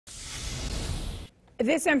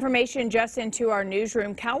This information just into our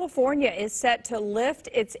newsroom. California is set to lift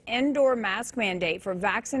its indoor mask mandate for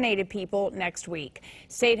vaccinated people next week.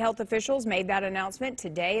 State health officials made that announcement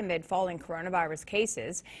today amid falling coronavirus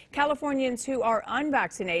cases. Californians who are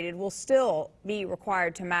unvaccinated will still be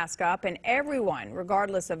required to mask up, and everyone,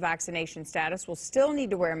 regardless of vaccination status, will still need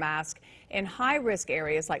to wear a mask in high-risk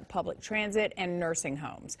areas like public transit and nursing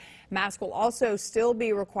homes. Masks will also still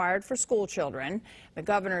be required for school children. The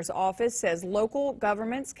governor's office says local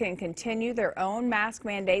governments can continue their own mask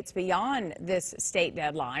mandates beyond this state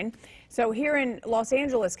deadline. So here in Los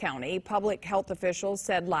Angeles County, public health officials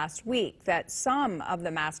said last week that some of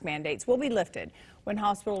the mask mandates will be lifted when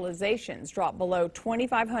hospitalizations drop below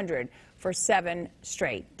 2,500 for 7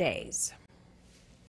 straight days.